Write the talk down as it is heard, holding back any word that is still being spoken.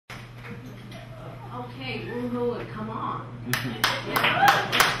Okay, woohoo it, come on. Yeah,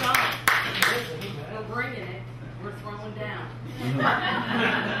 let's go. We're bringing it. We're throwing down.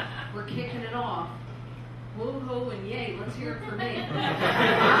 We're kicking it off. Woohoo and yay, let's hear it for me.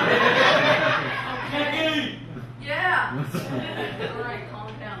 Okay. Yeah. All right,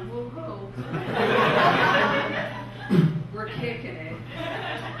 calm down. Woohoo. We're kicking it.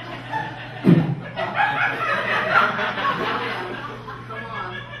 Come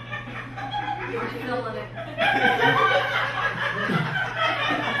on. We're feeling it.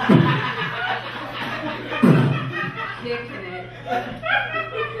 Kicking it.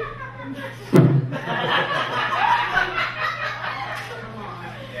 Come on.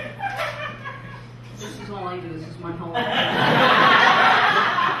 This is all I do. This is my whole life.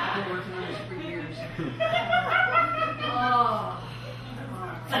 I've been working on this for years. Oh.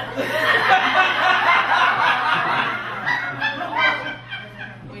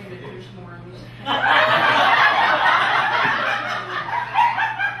 Wait a minute, there's more of these.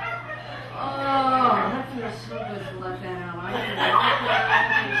 Oh, that feels so good to let that out.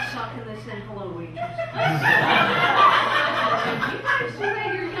 I've been sucking this in. Hello, waitress. You guys do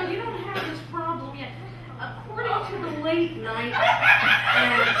that here? You don't have this problem yet. According to the late night,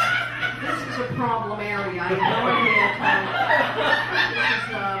 and this is a problem area. I have no idea. This is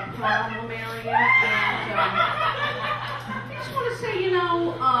a problem area, and I just want to say,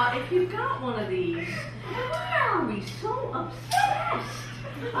 if you've got one of these, why are we so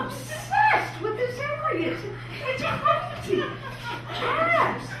obsessed with this area? It's crazy.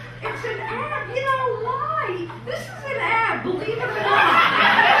 Abs. It's an ab. You know why? This is an ab, believe it or not.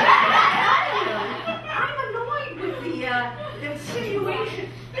 I'm annoyed with the insinuation.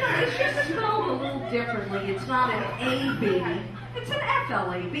 It's just spelled a little differently. It's not an A-B. It's an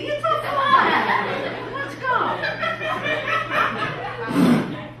F-L-A-B. It's a flag. Let's go.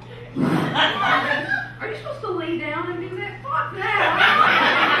 Are you supposed to lay down and do that? Fuck that.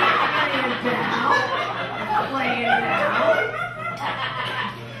 I'm laying down.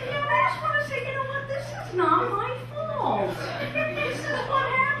 I just want to say, you know what? This is not my fault. This is what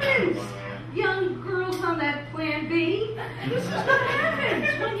happens. Young girls on that Plan B. This is what happens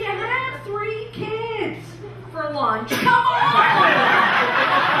when you have 3 kids for lunch. Come on!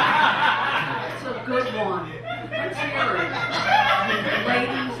 It's a good one. Let's hear it.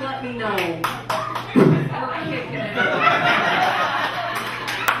 Ladies, let me know. We're kicking it.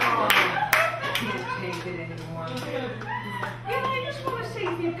 Oh, I can't take it anymore. I just want to say,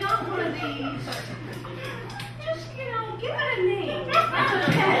 if you've got one of these, just, give it a name. It's a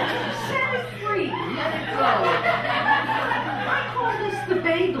pet. Set it free. Let it go. I call this the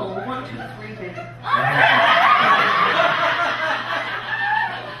bagel. 1, 2, 3 bagel.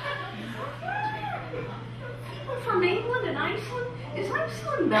 People from England and Iceland? Is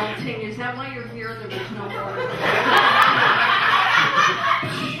Iceland melting? Is that why you're here? There was no water.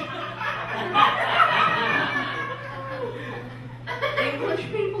 English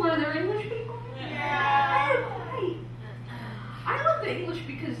people? Are there English people? Yeah. I love the English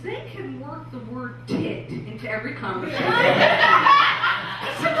because they can work the word tit into every conversation.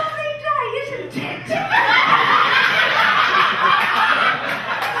 It's a lovely day, isn't it?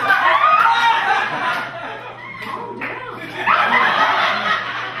 Calm down.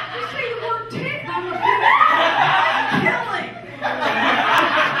 You say the word tit, and I'm killing.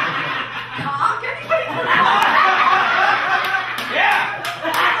 Cock? Anybody for cock?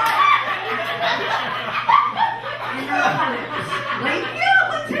 Lady? Yeah,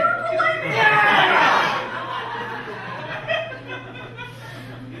 what terrible lady!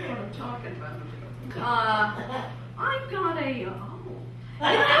 What I'm talking about. I've got a,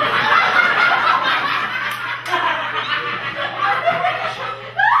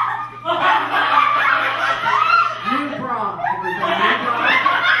 new bra, everybody. New bra.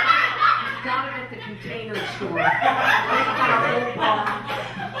 Got it at the Container Store. They've got a whole bra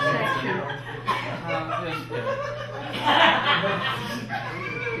section.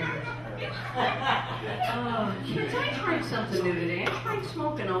 Kids, I tried something new today. I tried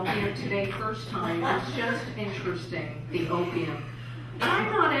smoking opium today, first time. It's just interesting, the opium.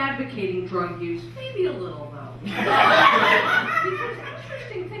 I'm not advocating drug use, maybe a little though. Because the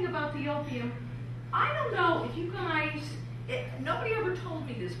interesting thing about the opium, I don't know if you guys, nobody ever told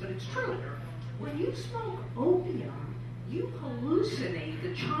me this, but it's true. When you smoke opium, you hallucinate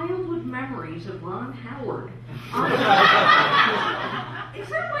the childhood memories of Ron Howard. Is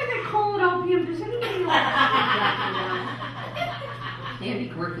that why they call it opium? Does anybody know what Andy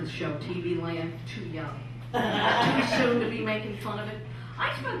Griffith's show, TV Land, too young. Too soon to be making fun of it.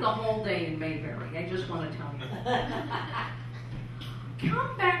 I spent the whole day in Mayberry, I just want to tell you.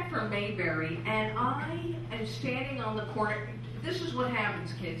 come back from Mayberry, and I am standing on the corner. This is what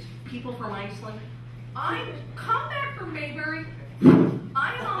happens, kids. People from Iceland. I come back from Mayberry.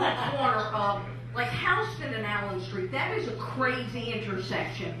 I am on the corner of like Houston and Allen Street. That is a crazy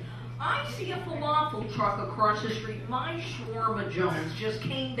intersection. I see a falafel truck across the street. My shawarma Jones just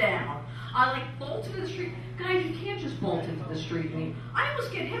came down. I like bolted to the street. Guys, you can't just bolt into the street. I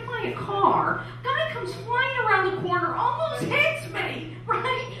almost get hit by a car. Guy comes flying around the corner, almost hits me.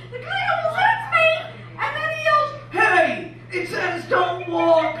 Right? The guy almost hits me, and then he yells, "Hey, it says don't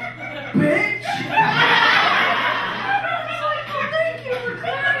walk, bitch." It's like, well, thank you for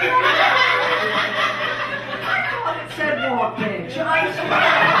clearing that. I thought it said walk, bitch. I swear.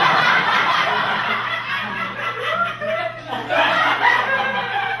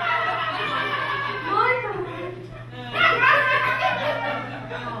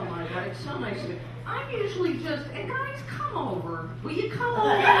 So nice of you. I'm usually just, and guys, come over. Will you come over?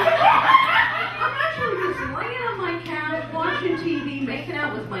 I'm actually just laying on my couch, watching TV, making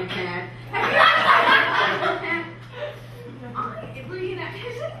out with my cat. Have you ever cat?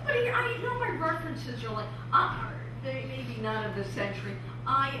 Has anybody, I know my references are like, maybe not of the century.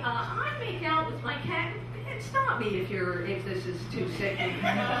 I make out with my cat. Stop me if this is too sickening.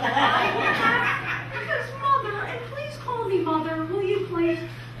 Because mother, and please call me mother, will you please?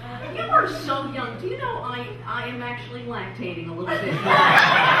 You are so young. Do you know I am actually lactating a little bit?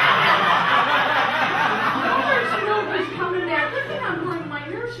 Mother's milk is coming down. Look at I'm wearing my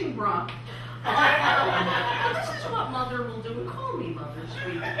nursing bra. This is what mother will do. Call me mother,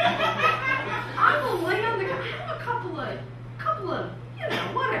 sweet. I will lay on the couch. I have a couple of,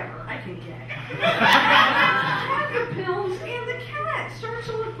 whatever I can get. Have the pills, and the cat starts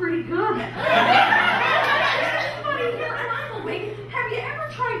to look pretty good. Everybody here, and I'm awake. Have you ever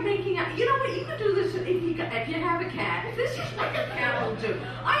tried making out? You know what? You can do this if you have a cat. This is what your cat will do.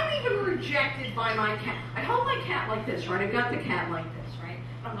 I'm even rejected by my cat. I hold my cat like this, right? I've got the cat like this, right?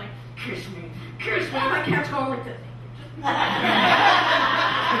 I'm like, kiss me, kiss me. My cat's going like this.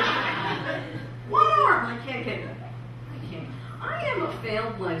 One arm. I can't get it. I can't. I am a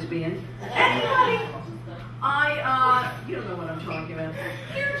failed lesbian. Anybody? You don't know what I'm talking about.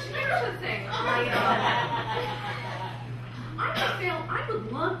 Here's the thing. I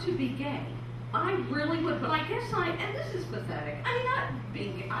would love to be gay. I really would, but I guess and this is pathetic. I mean, not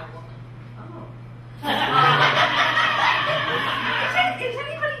being gay. Is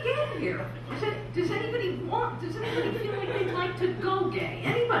anybody gay here? Does anybody feel like they'd like to go gay?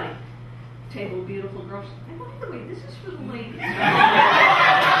 Anybody? Table of beautiful girls. And by the way, this is for the ladies.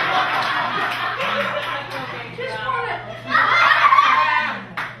 Just wanna.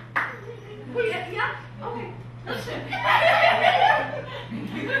 Yeah. Okay. Listen.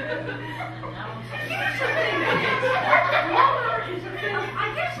 Here's the thing. Mother is a film. I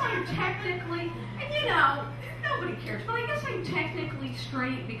guess I'm technically, and nobody cares, but I guess I'm technically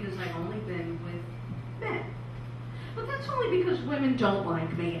straight because I've only been with men. But that's only because women don't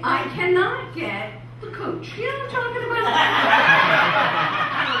like me. I cannot get the coach. You know what I'm talking about?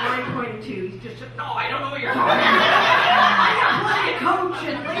 I don't know what I'm pointing to. He's just, no, I don't know what you're talking about. I got plenty of coach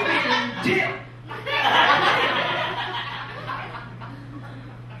and women and tip.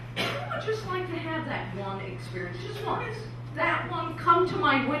 I would just like to have that one experience, just once. That one, come to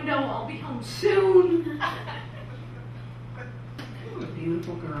my window, I'll be home soon. You're a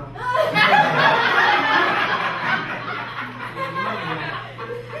beautiful girl. Let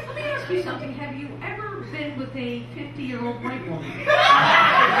me ask you something. Have you ever been with a 50-year-old white woman?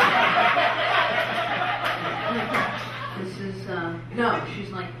 This is, no,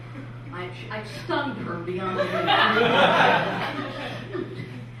 she's like, I've stunned her beyond the limit.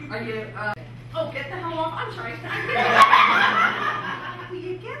 Are you, get the hell off. I'm sorry. Will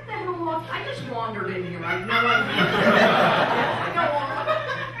you get the hell off? I just wandered in here. I have no idea. Go on.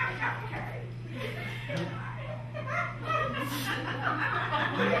 Okay.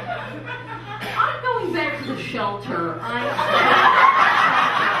 I'm going back to the shelter.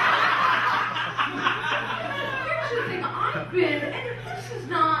 Here's the thing. I've been, and this is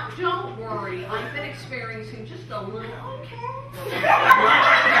not, don't worry, I've been experiencing just a little,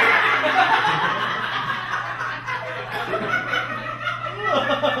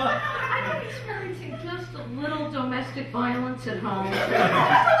 I've been experiencing just a little domestic violence at home. Just a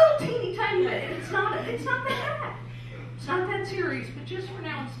little teeny tiny bit. It's not that bad. It's not that serious, but just for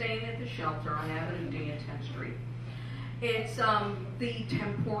now I'm staying at the shelter on Avenue D and 10th Street. It's the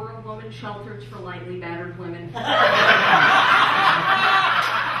Temporal Woman Shelter. It's for lightly battered women.